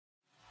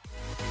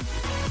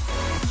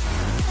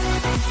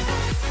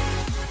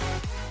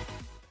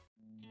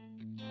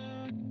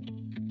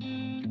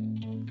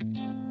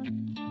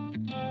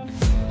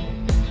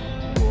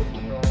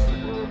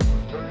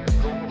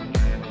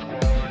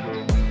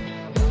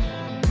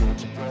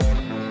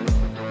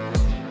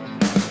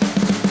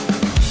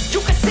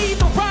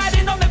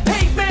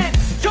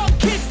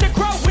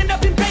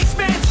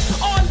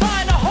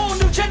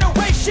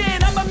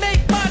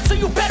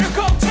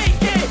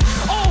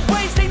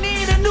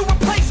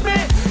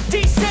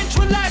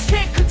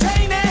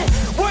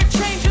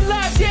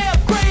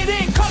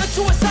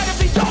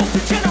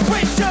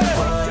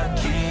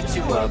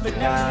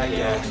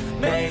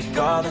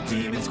all the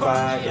demons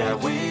quiet. Yeah,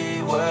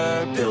 we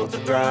were built to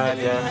thrive,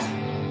 yeah.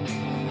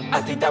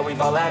 I think that we've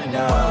all had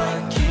enough.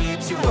 What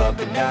keeps you up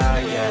at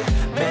night, yeah.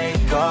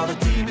 Make all the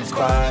demons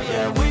quiet,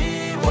 yeah.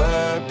 We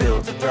were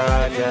built to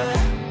thrive, yeah.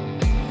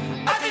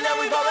 I think that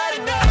we've all had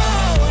enough.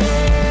 Oh,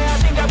 yeah, I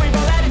think that we've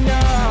all had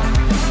enough.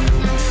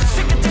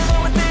 Sick of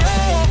dealing with the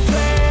old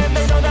plan.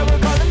 They know that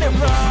we're calling it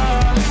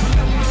wrong.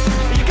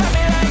 You got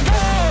me like,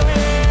 oh,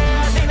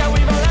 yeah, I think that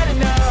we've all had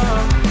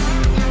enough.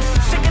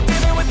 Sick of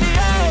dealing with the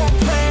old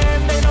plan.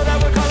 They know that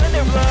we're calling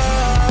it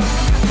wrong.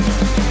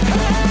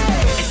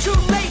 Hey, it's too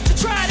late to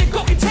try to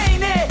go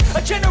contain it.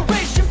 A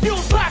generation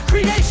fueled by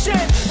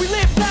creation. We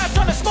live lives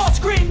on a small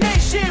screen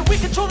nation. We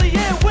control the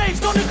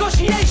airwaves, no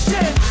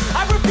negotiation.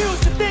 I refuse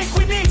to think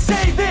we need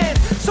saving.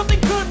 Something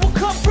good will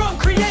come from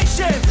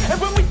creation. And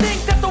when we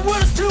think that the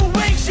world is too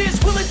anxious,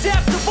 we'll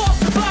adapt, evolve,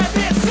 survive,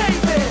 and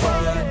save it.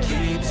 What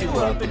keeps you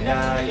up at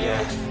night,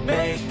 yeah.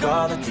 Make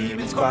all the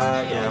demons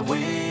quiet, yeah.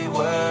 We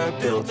were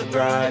built to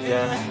thrive,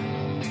 yeah.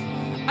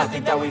 I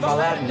think that we've all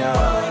had enough.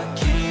 What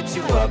keeps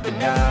you up at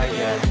night,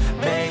 yeah.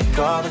 Make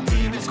all the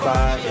demons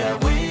quiet, yeah.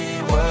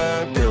 We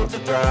were built to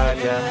thrive,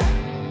 yeah.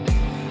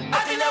 I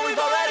think that we've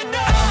all had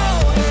enough.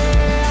 Oh,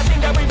 yeah, I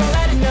think that we've all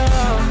had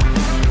enough.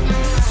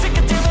 Sick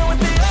of dealing with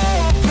the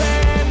old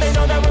plan. They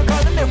know that we're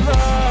calling it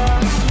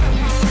wrong.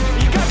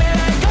 You got me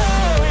like,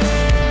 oh,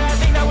 yeah, I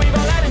think that we've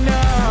all had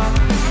enough.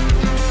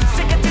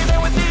 Sick of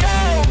dealing with the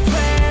old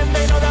plan.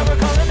 They know that we're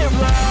calling it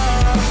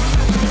wrong.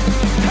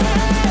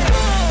 Hey,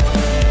 oh,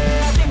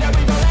 yeah, I think that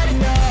we've all had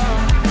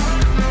enough.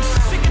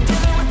 Sick of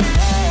dealing with the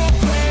old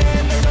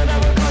plan. They know that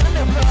we're calling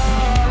it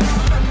wrong.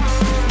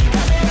 You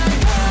got me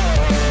like, oh,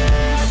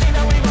 yeah, I think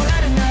that we've all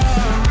had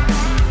enough.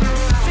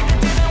 Sick of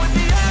dealing with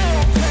the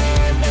old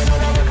plan. They know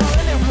that we're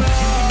calling it wrong.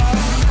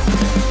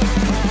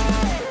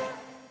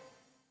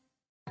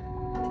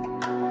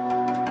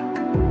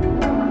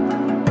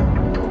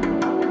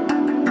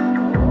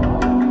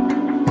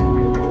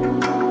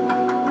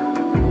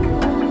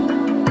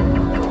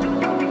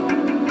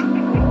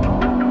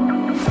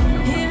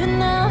 Even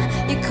now,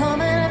 you're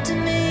coming up to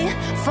me,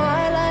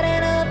 fire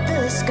lighting up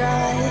the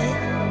sky.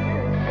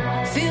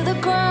 Feel the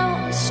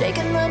ground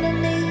shaking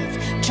underneath,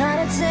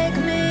 trying to take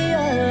me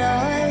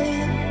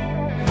alive.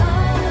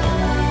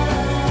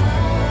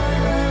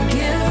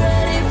 Get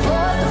ready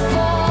for the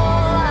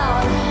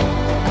fallout.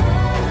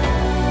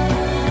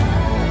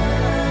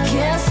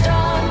 Can't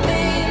stop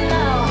me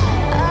now.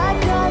 I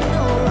got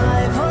no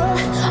rival.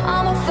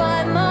 I'ma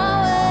find my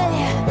way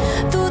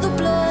through the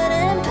blood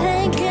and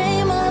pain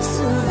game of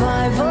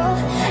survival.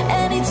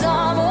 Any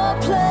time or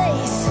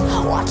place,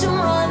 watch 'em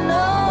run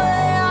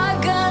away. I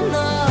got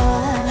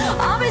none.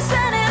 I'll be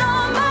standing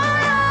on my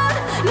own,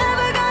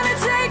 never gonna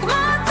take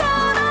my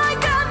throne. I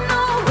got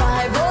no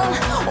rival.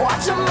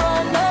 Watch 'em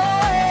run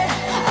away.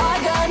 I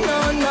got no,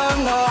 no,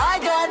 no. I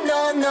got no,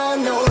 no,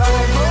 no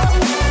rival.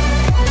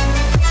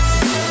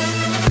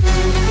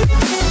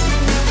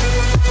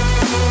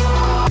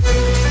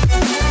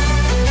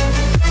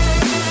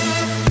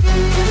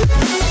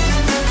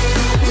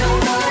 No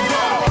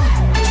rival.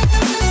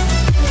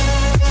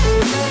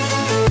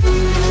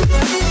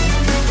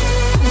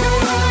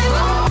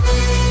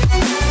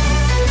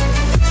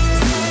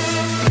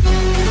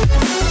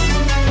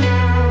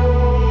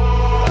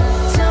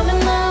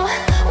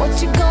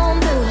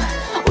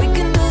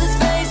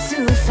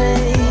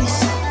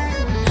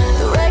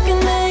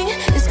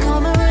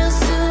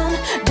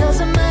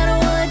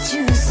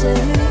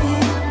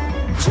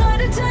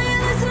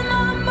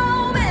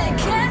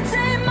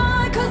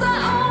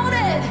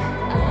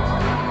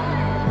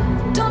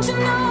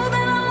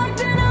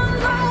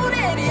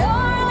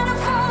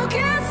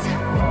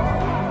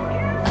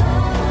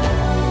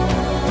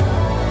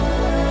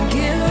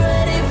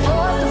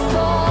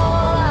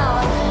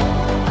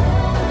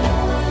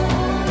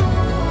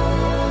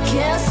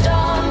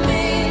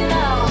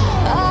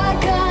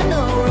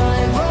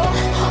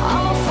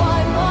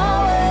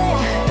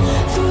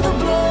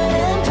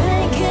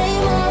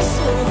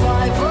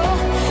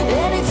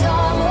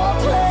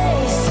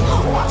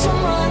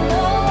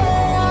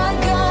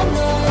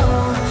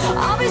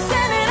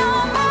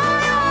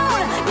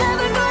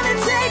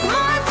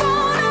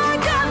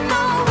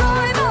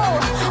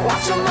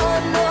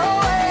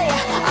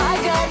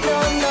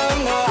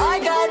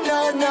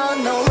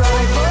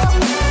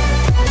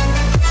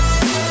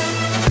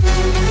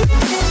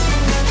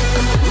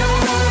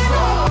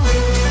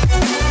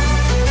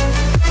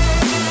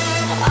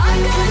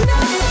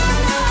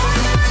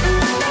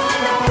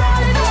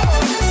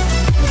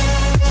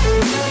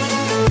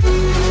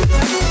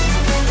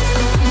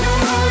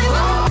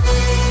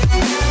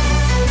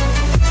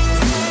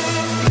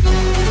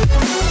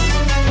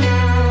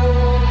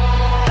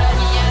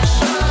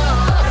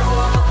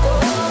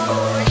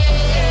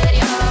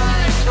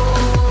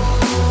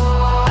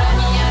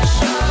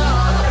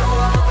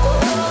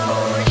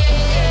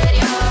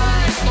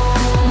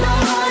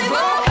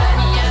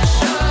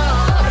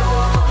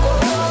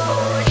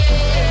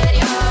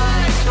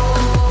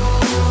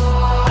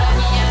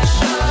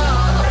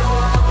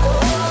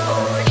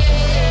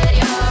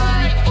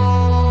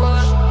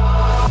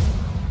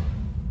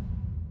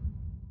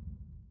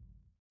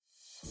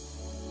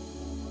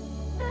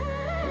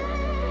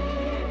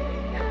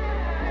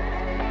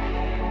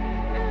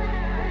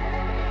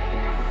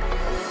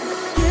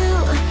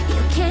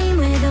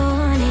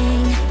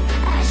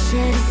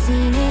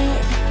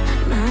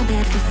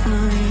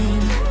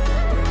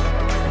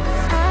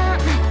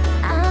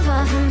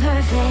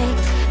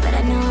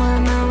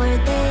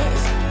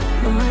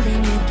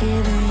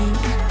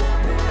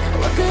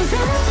 goes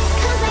up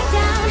comes back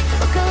down.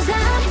 What goes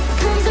out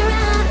comes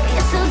around.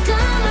 You're so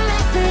dumb and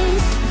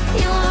reckless.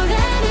 You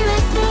already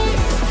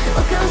reckless.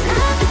 What goes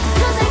up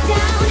comes back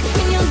down,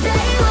 and your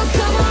day will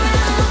come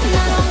around. And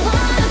I don't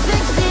wanna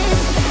fix this.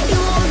 You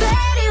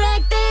already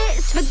wrecked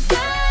this for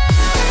good.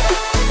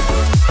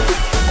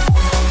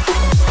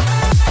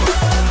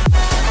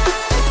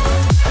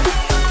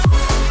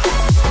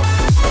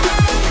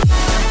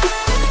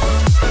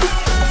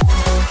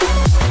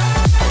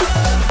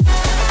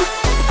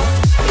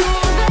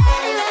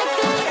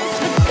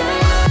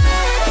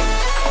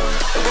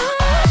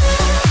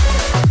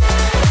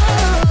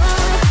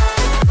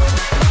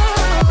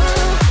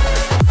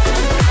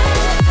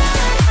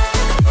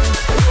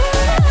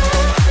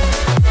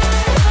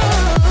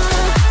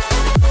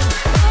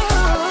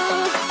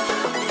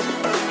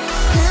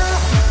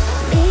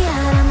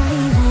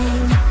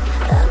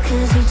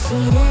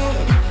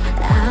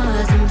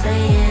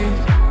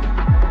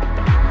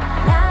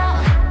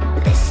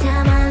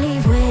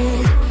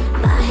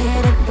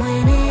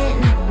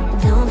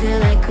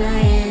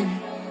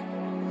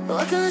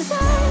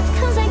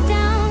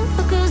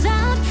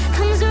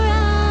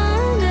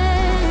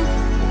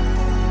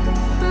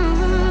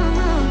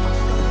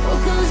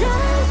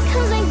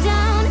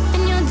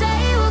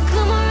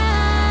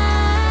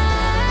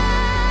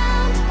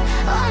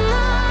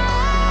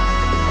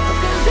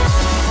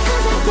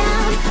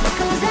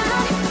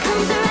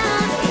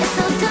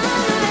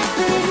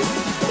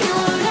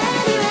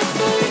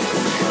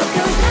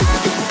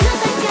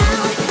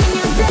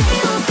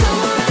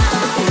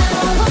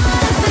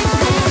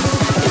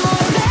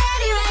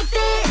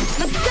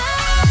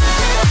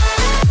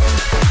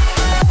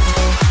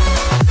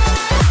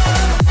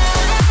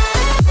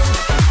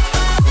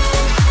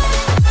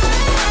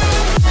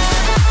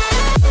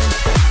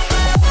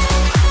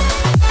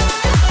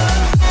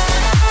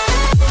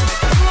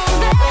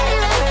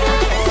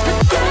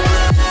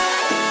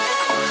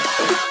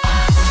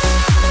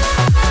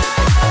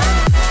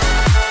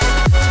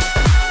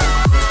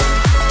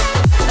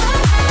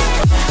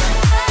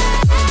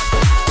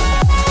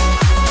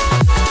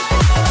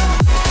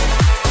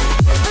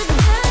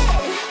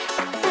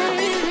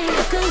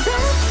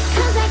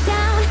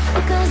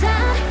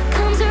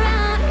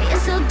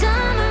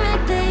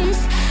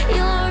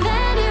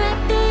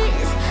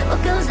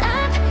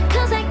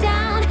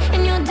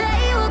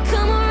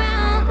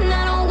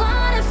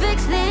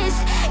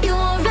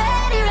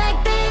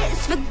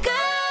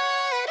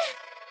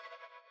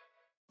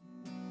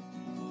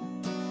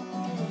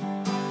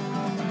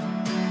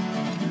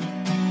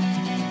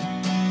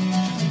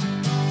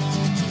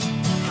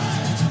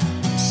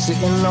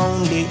 Sitting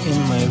lonely in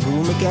my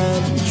room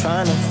again,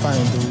 trying to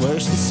find the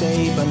words to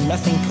say, but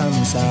nothing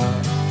comes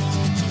out.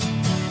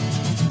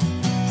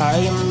 I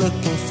am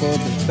looking for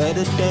the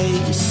better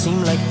days,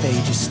 seem like they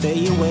just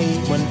stay away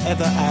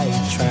whenever I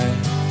try.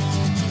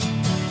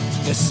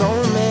 There's so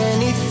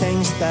many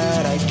things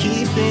that I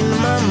keep in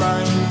my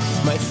mind.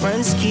 My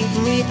friends keep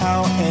me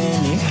out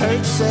and it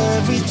hurts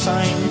every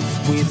time.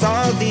 With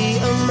all the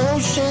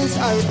emotions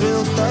I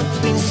built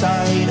up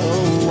inside,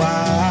 oh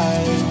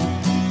why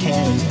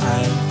can't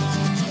I?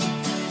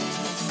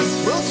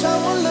 Will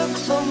someone look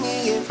for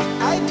me if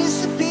I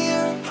disappear?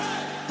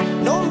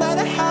 No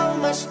matter how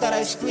much that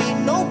I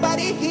scream,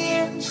 nobody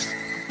hears.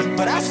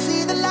 But I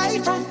see the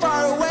light from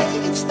far away,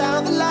 it's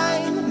down the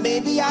line.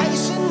 Maybe I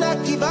should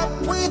not give up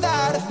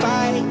without a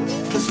fight,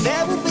 'cause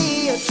there will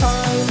be a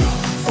time.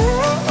 Oh,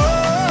 oh,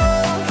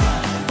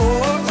 oh,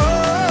 oh,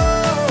 oh,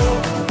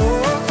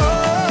 oh,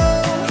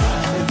 oh.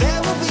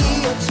 There will be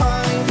a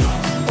time.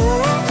 Oh,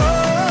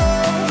 oh,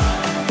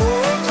 oh,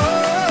 oh,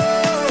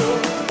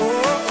 oh,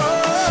 oh,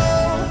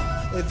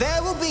 oh. There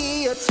will be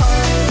a time.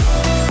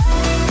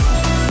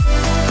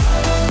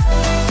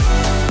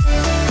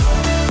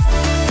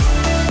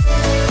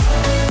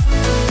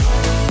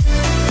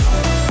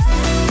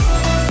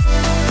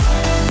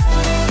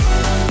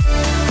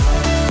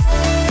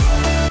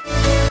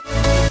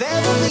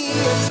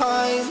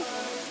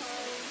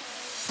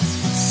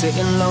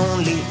 Sitting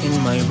lonely in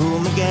my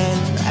room again,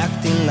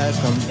 acting like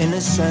I'm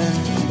innocent.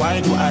 Why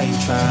do I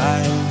try?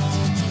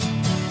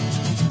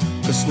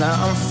 'Cause now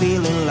I'm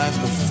feeling like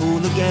a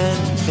fool again,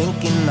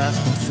 thinking I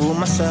can fool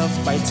myself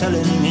by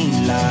telling me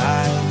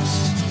lies.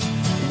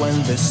 When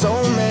there's so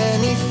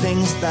many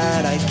things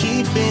that I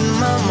keep in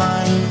my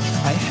mind,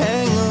 I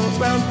hang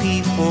around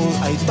people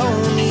I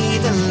don't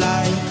even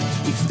like.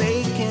 If they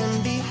can